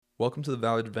Welcome to the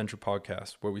Valued Adventure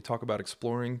podcast, where we talk about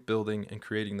exploring, building, and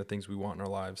creating the things we want in our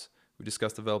lives. We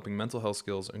discuss developing mental health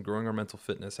skills and growing our mental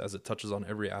fitness as it touches on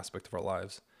every aspect of our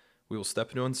lives. We will step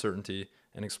into uncertainty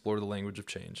and explore the language of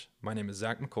change. My name is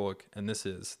Zach McCulloch, and this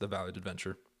is the Valued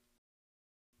Adventure.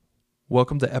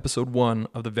 Welcome to episode 1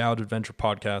 of the Valued Adventure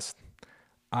podcast.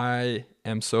 I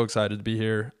am so excited to be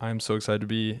here. I'm so excited to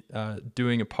be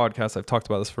doing a podcast. I've talked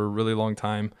about this for a really long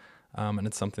time, and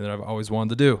it's something that I've always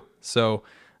wanted to do. So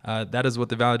that is what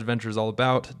the Valued Adventure is all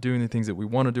about, doing the things that we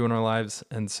want to do in our lives.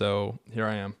 And so here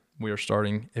I am. We are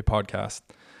starting a podcast.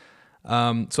 So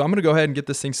I'm going to go ahead and get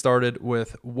this thing started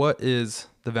with what is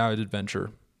the Valued Adventure.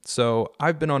 So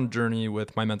I've been on a journey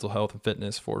with my mental health and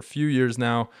fitness for a few years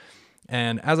now.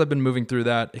 And as I've been moving through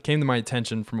that, it came to my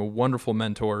attention from a wonderful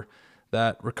mentor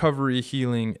that recovery,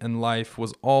 healing, and life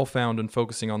was all found in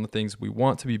focusing on the things we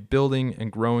want to be building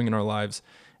and growing in our lives,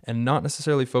 and not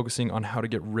necessarily focusing on how to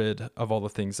get rid of all the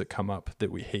things that come up that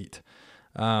we hate,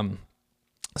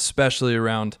 especially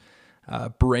around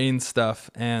brain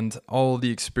stuff and all of the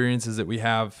experiences that we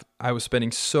have. I was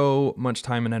spending so much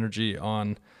time and energy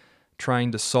on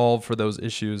trying to solve for those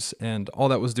issues, and all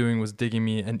that was doing was digging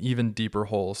me an even deeper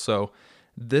hole. So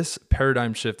this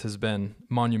paradigm shift has been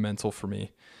monumental for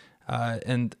me.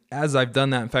 And as I've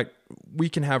done that, in fact, we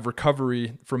can have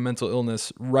recovery from mental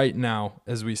illness right now,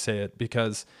 as we say it,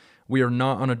 because we are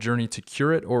not on a journey to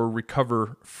cure it or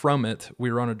recover from it. We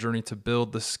are on a journey to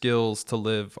build the skills to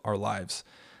live our lives.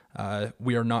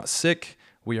 We are not sick.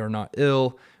 We are not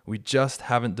ill. We just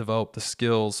haven't developed the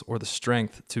skills or the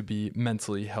strength to be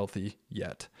mentally healthy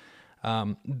yet.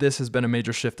 This has been a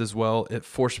major shift as well. It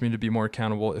forced me to be more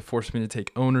accountable. It forced me to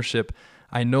take ownership.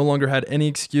 I no longer had any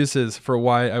excuses for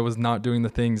why I was not doing the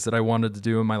things that I wanted to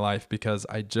do in my life, because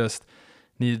I just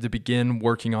needed to begin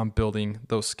working on building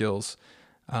those skills.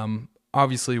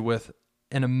 Obviously with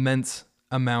an immense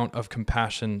amount of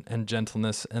compassion and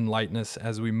gentleness and lightness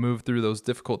as we move through those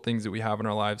difficult things that we have in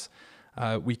our lives,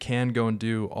 we can go and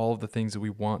do all of the things that we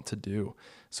want to do.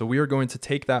 So we are going to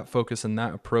take that focus and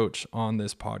that approach on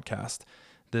this podcast.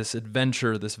 This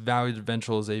adventure, this Valued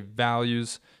Adventure, is a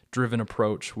values-driven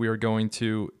approach. We are going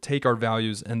to take our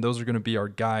values, and those are going to be our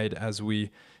guide as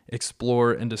we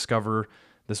explore and discover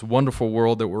this wonderful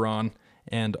world that we're on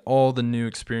and all the new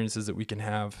experiences that we can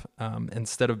have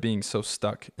instead of being so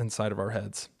stuck inside of our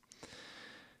heads.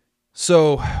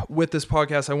 So with this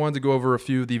podcast, I wanted to go over a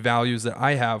few of the values that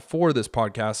I have for this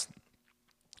podcast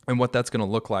and what that's going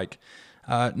to look like.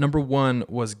 Number 1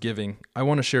 was giving. I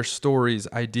want to share stories,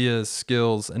 ideas,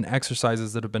 skills, and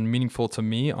exercises that have been meaningful to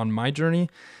me on my journey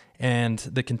and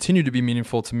that continue to be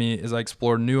meaningful to me as I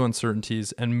explore new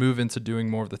uncertainties and move into doing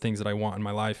more of the things that I want in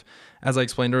my life. As I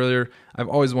explained earlier, I've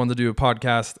always wanted to do a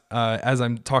podcast. As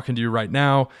I'm talking to you right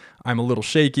now, I'm a little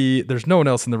shaky. There's no one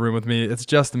else in the room with me. It's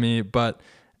just me, but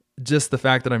just the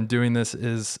fact that I'm doing this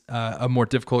is a more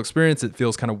difficult experience. It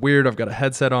feels kind of weird. I've got a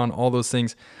headset on, all those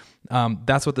things.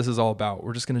 That's what this is all about.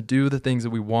 We're just going to do the things that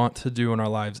we want to do in our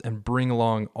lives and bring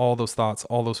along all those thoughts,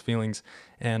 all those feelings,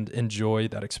 and enjoy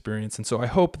that experience. And so I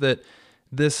hope that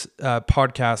this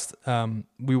podcast,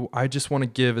 I just want to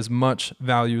give as much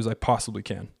value as I possibly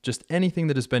can. Just anything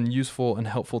that has been useful and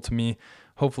helpful to me.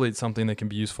 Hopefully it's something that can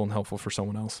be useful and helpful for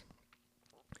someone else.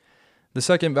 The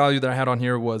second value that I had on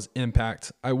here was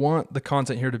impact. I want the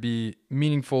content here to be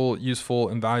meaningful, useful,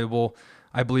 and valuable.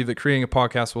 I believe that creating a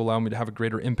podcast will allow me to have a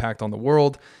greater impact on the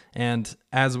world. And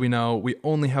as we know, we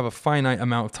only have a finite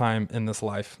amount of time in this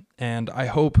life. And I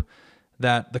hope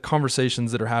that the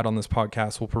conversations that are had on this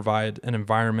podcast will provide an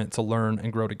environment to learn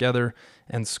and grow together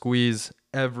and squeeze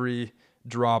every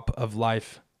drop of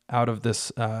life out of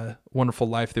this wonderful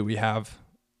life that we have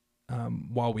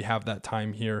while we have that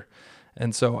time here.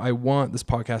 And so I want this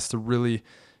podcast to really,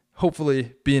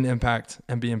 hopefully, be an impact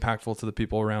and be impactful to the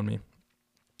people around me.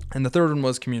 And the third one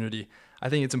was community. I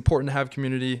think it's important to have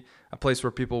community, a place where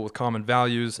people with common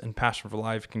values and passion for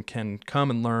life can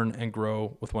come and learn and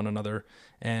grow with one another,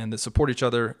 and that support each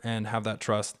other and have that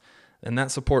trust. And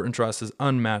that support and trust is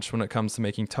unmatched when it comes to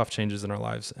making tough changes in our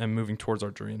lives and moving towards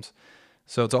our dreams.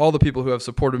 So to all the people who have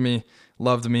supported me,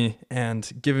 loved me, and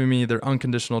given me their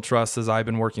unconditional trust as I've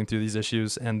been working through these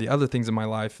issues and the other things in my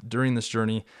life during this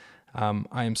journey,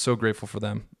 I am so grateful for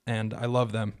them, and I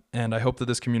love them. And I hope that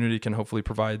this community can hopefully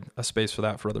provide a space for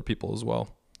that for other people as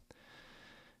well.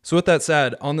 So with that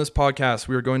said, on this podcast,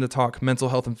 we are going to talk mental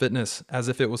health and fitness as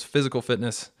if it was physical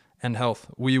fitness and health.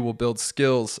 We will build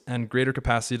skills and greater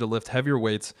capacity to lift heavier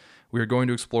weights. We are going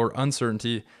to explore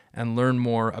uncertainty and learn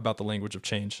more about the language of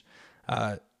change.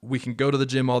 We can go to the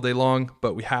gym all day long,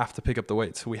 but we have to pick up the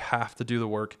weights. We have to do the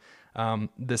work.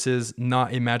 This is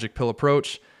not a magic pill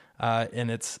approach. And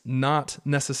it's not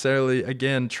necessarily,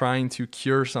 again, trying to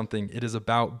cure something. It is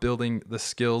about building the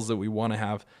skills that we want to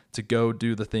have to go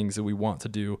do the things that we want to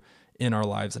do in our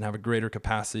lives and have a greater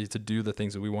capacity to do the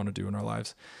things that we want to do in our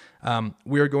lives.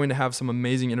 We are going to have some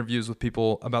amazing interviews with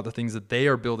people about the things that they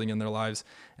are building in their lives.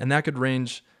 And that could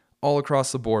range all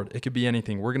across the board. It could be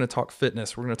anything. We're going to talk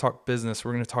fitness. We're going to talk business.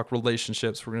 We're going to talk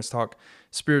relationships. We're going to talk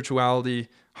spirituality,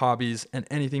 hobbies, and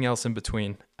anything else in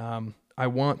between. I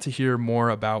want to hear more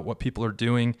about what people are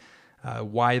doing,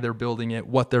 why they're building it,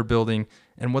 what they're building,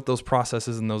 and what those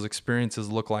processes and those experiences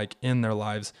look like in their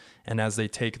lives and as they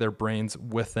take their brains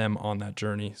with them on that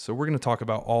journey. So we're going to talk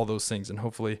about all those things and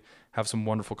hopefully have some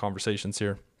wonderful conversations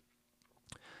here.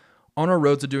 On our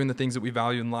road to doing the things that we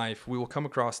value in life, we will come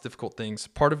across difficult things.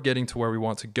 Part of getting to where we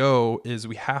want to go is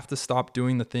we have to stop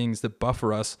doing the things that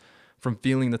buffer us from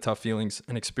feeling the tough feelings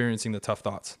and experiencing the tough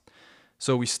thoughts.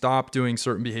 So we stop doing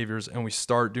certain behaviors and we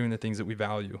start doing the things that we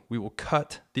value. We will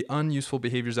cut the unuseful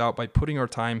behaviors out by putting our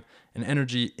time and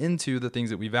energy into the things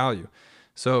that we value.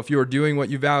 So if you are doing what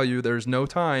you value, there's no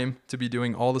time to be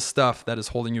doing all the stuff that is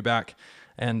holding you back.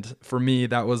 And for me,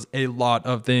 that was a lot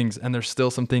of things. And there's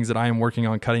still some things that I am working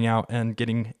on cutting out and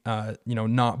getting,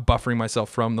 not buffering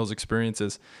myself from those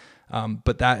experiences.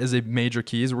 But that is a major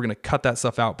key is we're going to cut that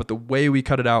stuff out. But the way we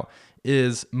cut it out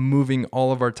is moving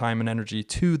all of our time and energy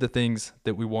to the things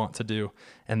that we want to do.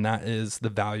 And that is the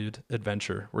valued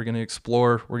adventure. We're going to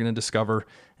explore, we're going to discover,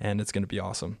 and it's going to be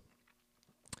awesome.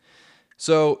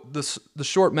 So the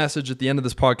short message at the end of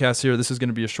this podcast here, this is going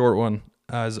to be a short one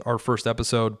as our first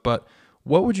episode, but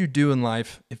what would you do in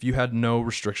life if you had no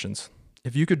restrictions?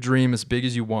 If you could dream as big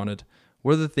as you wanted,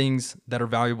 what are the things that are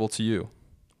valuable to you?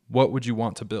 What would you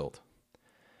want to build?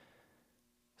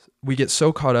 We get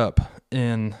so caught up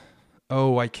in,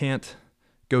 I can't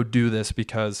go do this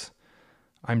because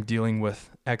I'm dealing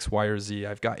with X, Y, or Z.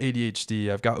 I've got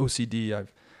ADHD. I've got OCD.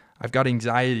 I've got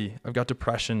anxiety. I've got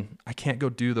depression. I can't go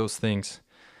do those things.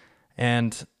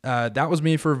 And that was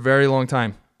me for a very long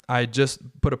time. I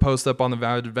just put a post up on the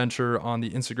Valued Adventure on the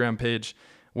Instagram page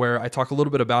where I talk a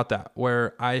little bit about that,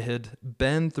 where I had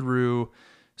been through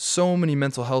so many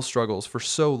mental health struggles for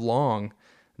so long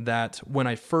that when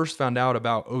I first found out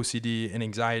about OCD and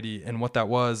anxiety and what that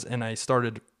was, and I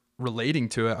started relating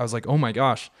to it, I was like, oh my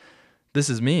gosh, this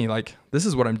is me. Like, this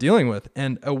is what I'm dealing with.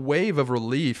 And a wave of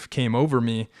relief came over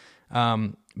me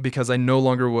because I no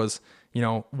longer was,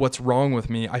 what's wrong with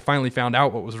me. I finally found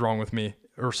out what was wrong with me,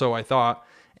 or so I thought.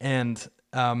 And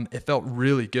it felt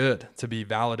really good to be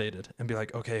validated and be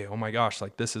like, okay, oh my gosh,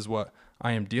 like this is what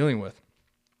I am dealing with.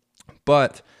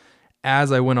 But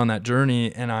as I went on that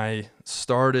journey and I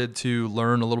started to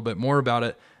learn a little bit more about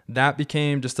it, that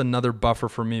became just another buffer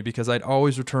for me because I'd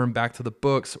always return back to the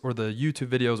books or the YouTube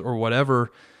videos or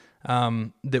whatever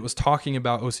that was talking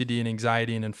about OCD and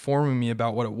anxiety and informing me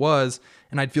about what it was.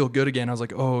 And I'd feel good again. I was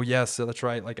like, oh yes, that's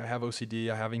right. Like I have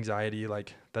OCD, I have anxiety,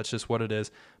 like that's just what it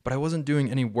is. But I wasn't doing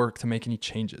any work to make any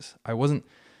changes. I wasn't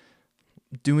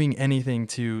doing anything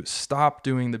to stop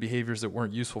doing the behaviors that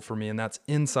weren't useful for me. And that's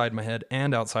inside my head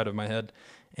and outside of my head.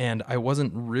 And I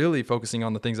wasn't really focusing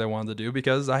on the things I wanted to do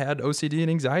because I had OCD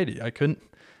and anxiety.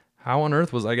 How on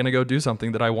earth was I going to go do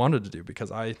something that I wanted to do?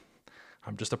 Because I'm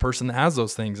just a person that has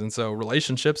those things. And so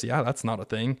relationships, yeah, that's not a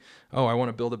thing. Oh, I want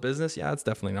to build a business. Yeah, it's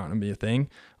definitely not going to be a thing.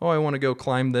 Oh, I want to go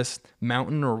climb this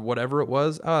mountain or whatever it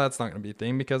was. Oh, that's not going to be a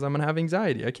thing because I'm going to have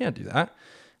anxiety. I can't do that.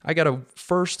 I got to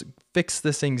first fix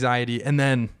this anxiety and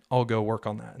then I'll go work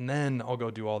on that. And then I'll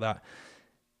go do all that.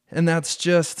 And that's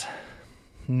just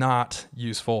not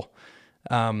useful.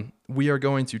 We are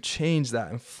going to change that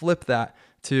and flip that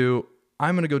to,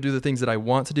 I'm going to go do the things that I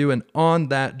want to do. And on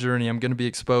that journey, I'm going to be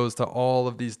exposed to all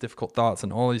of these difficult thoughts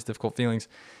and all these difficult feelings.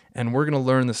 And we're going to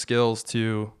learn the skills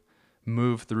to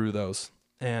move through those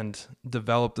and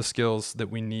develop the skills that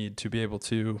we need to be able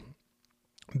to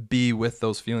be with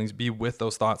those feelings, be with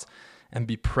those thoughts, and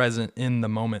be present in the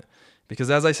moment.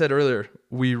 Because as I said earlier,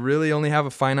 we really only have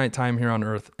a finite time here on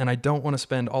earth. And I don't want to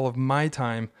spend all of my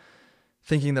time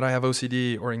thinking that I have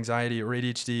OCD or anxiety or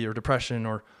ADHD or depression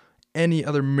or any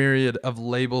other myriad of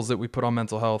labels that we put on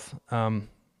mental health.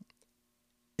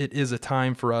 It is a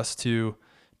time for us to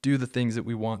do the things that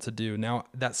we want to do. Now,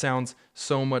 that sounds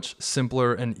so much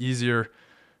simpler and easier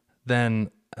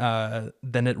than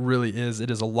it really is. It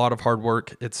is a lot of hard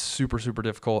work. It's super, super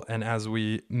difficult. And as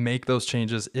we make those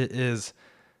changes, it is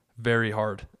very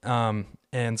hard.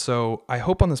 And so I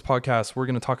hope on this podcast, we're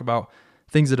going to talk about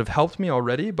things that have helped me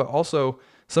already, but also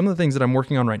some of the things that I'm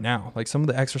working on right now, like some of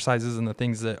the exercises and the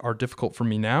things that are difficult for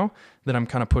me now that I'm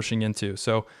kind of pushing into.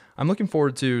 So I'm looking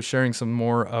forward to sharing some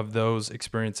more of those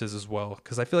experiences as well,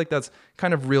 because I feel like that's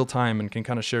kind of real time and can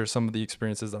kind of share some of the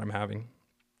experiences that I'm having.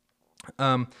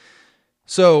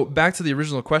 So back to the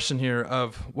original question here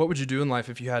of what would you do in life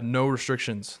if you had no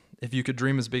restrictions, if you could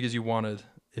dream as big as you wanted,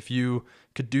 if you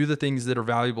could do the things that are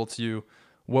valuable to you,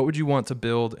 what would you want to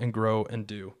build and grow and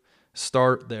do?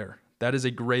 Start there. That is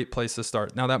a great place to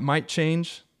start. Now that might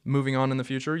change moving on in the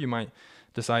future. You might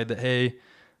decide that, hey,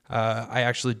 I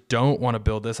actually don't want to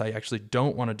build this. I actually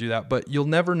don't want to do that, but you'll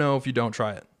never know if you don't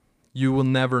try it. You will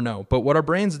never know. But what our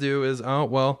brains do is,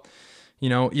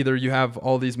 either you have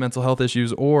all these mental health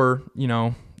issues or, you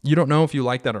don't know if you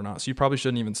like that or not. So you probably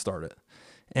shouldn't even start it.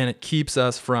 And it keeps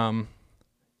us from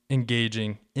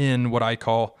engaging in what I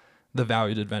call the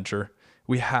valued adventure.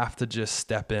 We have to just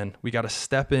step in. We got to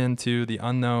step into the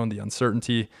unknown, the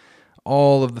uncertainty,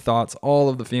 all of the thoughts, all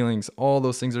of the feelings, all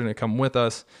those things are going to come with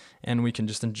us. And we can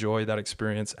just enjoy that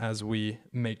experience as we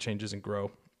make changes and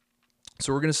grow.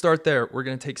 So we're going to start there. We're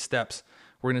going to take steps.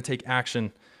 We're going to take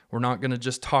action. We're not going to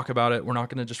just talk about it. We're not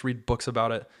going to just read books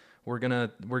about it. We're going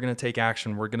to take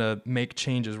action. We're going to make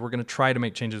changes. We're going to try to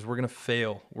make changes. We're going to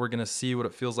fail. We're going to see what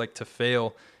it feels like to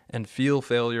fail and feel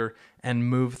failure and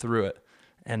move through it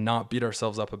and not beat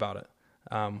ourselves up about it.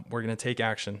 We're going to take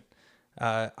action.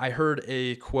 I heard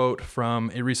a quote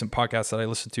from a recent podcast that I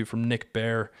listened to from Nick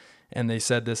Bare, and they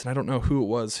said this, and I don't know who it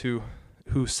was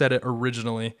who said it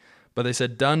originally, but they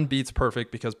said, done beats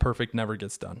perfect because perfect never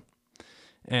gets done.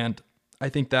 And I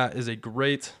think that is a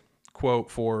great quote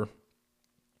for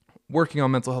working on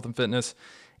mental health and fitness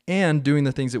and doing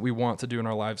the things that we want to do in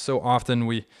our lives. So often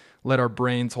we let our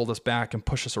brains hold us back and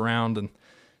push us around and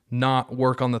not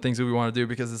work on the things that we want to do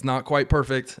because it's not quite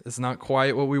perfect. It's not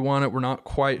quite what we want it. We're not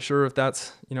quite sure if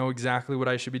that's, exactly what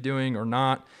I should be doing or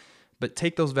not. But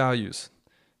take those values,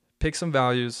 pick some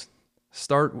values,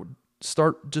 start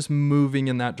just moving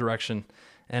in that direction.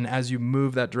 And as you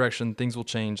move that direction, things will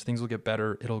change. Things will get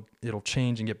better. It'll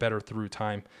change and get better through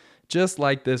time. Just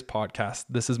like this podcast.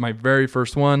 This is my very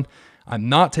first one. I'm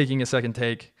not taking a second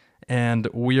take, and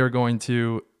we are going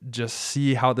to just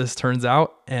see how this turns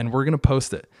out, and we're going to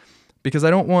post it because I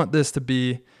don't want this to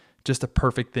be just a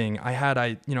perfect thing.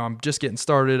 I'm just getting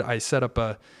started. I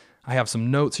have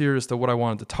some notes here as to what I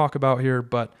wanted to talk about here,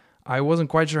 but I wasn't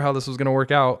quite sure how this was going to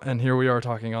work out. And here we are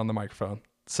talking on the microphone.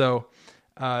 So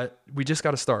we just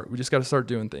got to start. We just got to start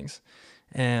doing things.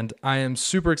 And I am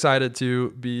super excited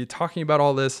to be talking about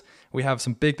all this. We have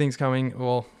some big things coming.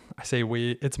 Well, I say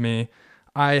we, it's me.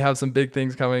 I have some big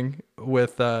things coming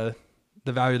with the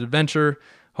Valued Adventure.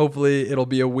 Hopefully it'll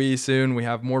be a we soon. We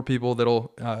have more people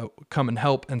that'll come and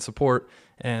help and support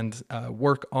and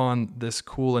work on this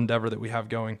cool endeavor that we have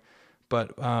going.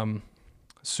 But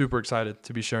super excited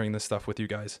to be sharing this stuff with you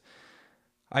guys.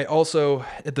 I also,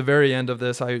 at the very end of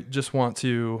this, I just want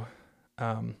to,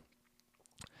 I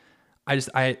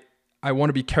want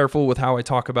to be careful with how I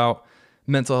talk about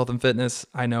mental health and fitness.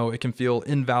 I know it can feel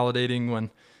invalidating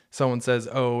when someone says,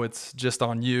 oh, it's just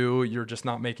on you. You're just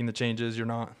not making the changes. You're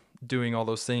not doing all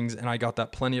those things. And I got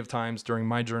that plenty of times during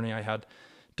my journey. I had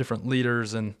different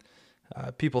leaders and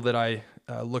people that I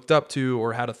looked up to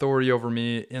or had authority over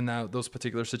me in those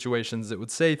particular situations that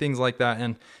would say things like that.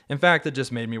 And in fact, it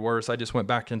just made me worse. I just went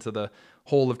back into the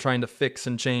hole of trying to fix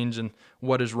and change and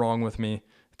what is wrong with me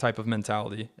type of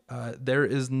mentality. There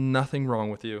is nothing wrong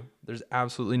with you. There's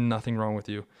absolutely nothing wrong with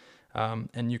you.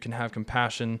 And you can have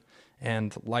compassion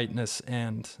and lightness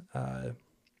and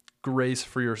grace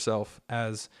for yourself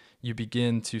as you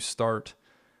begin to start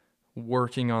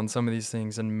working on some of these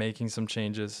things and making some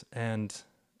changes and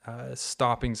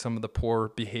stopping some of the poor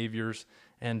behaviors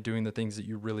and doing the things that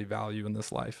you really value in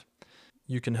this life.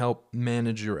 You can help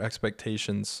manage your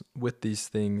expectations with these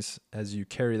things as you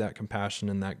carry that compassion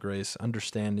and that grace,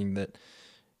 understanding that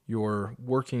you're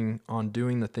working on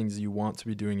doing the things that you want to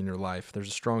be doing in your life. There's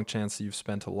a strong chance that you've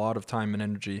spent a lot of time and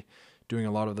energy doing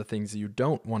a lot of the things that you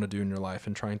don't want to do in your life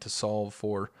and trying to solve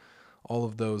for all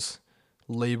of those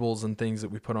labels and things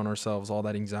that we put on ourselves, all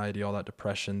that anxiety, all that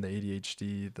depression, the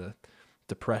ADHD, the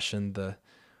depression, the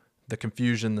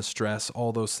confusion, the stress,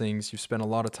 all those things. You've spent a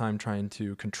lot of time trying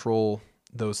to control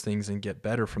those things and get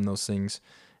better from those things.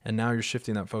 And now you're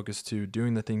shifting that focus to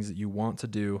doing the things that you want to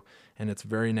do. And it's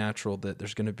very natural that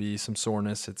there's going to be some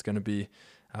soreness. It's going to be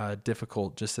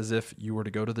difficult, just as if you were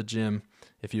to go to the gym.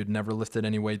 If you'd never lifted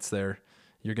any weights there,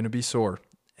 you're going to be sore.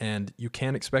 And you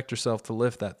can't expect yourself to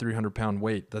lift that 300-pound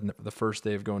weight the first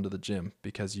day of going to the gym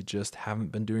because you just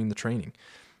haven't been doing the training.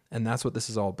 And that's what this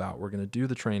is all about. We're going to do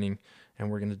the training and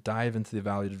we're going to dive into the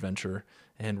valued adventure,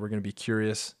 and we're going to be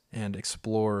curious and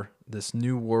explore this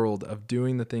new world of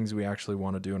doing the things we actually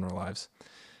want to do in our lives.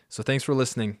 So thanks for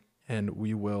listening, and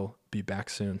we will be back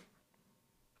soon.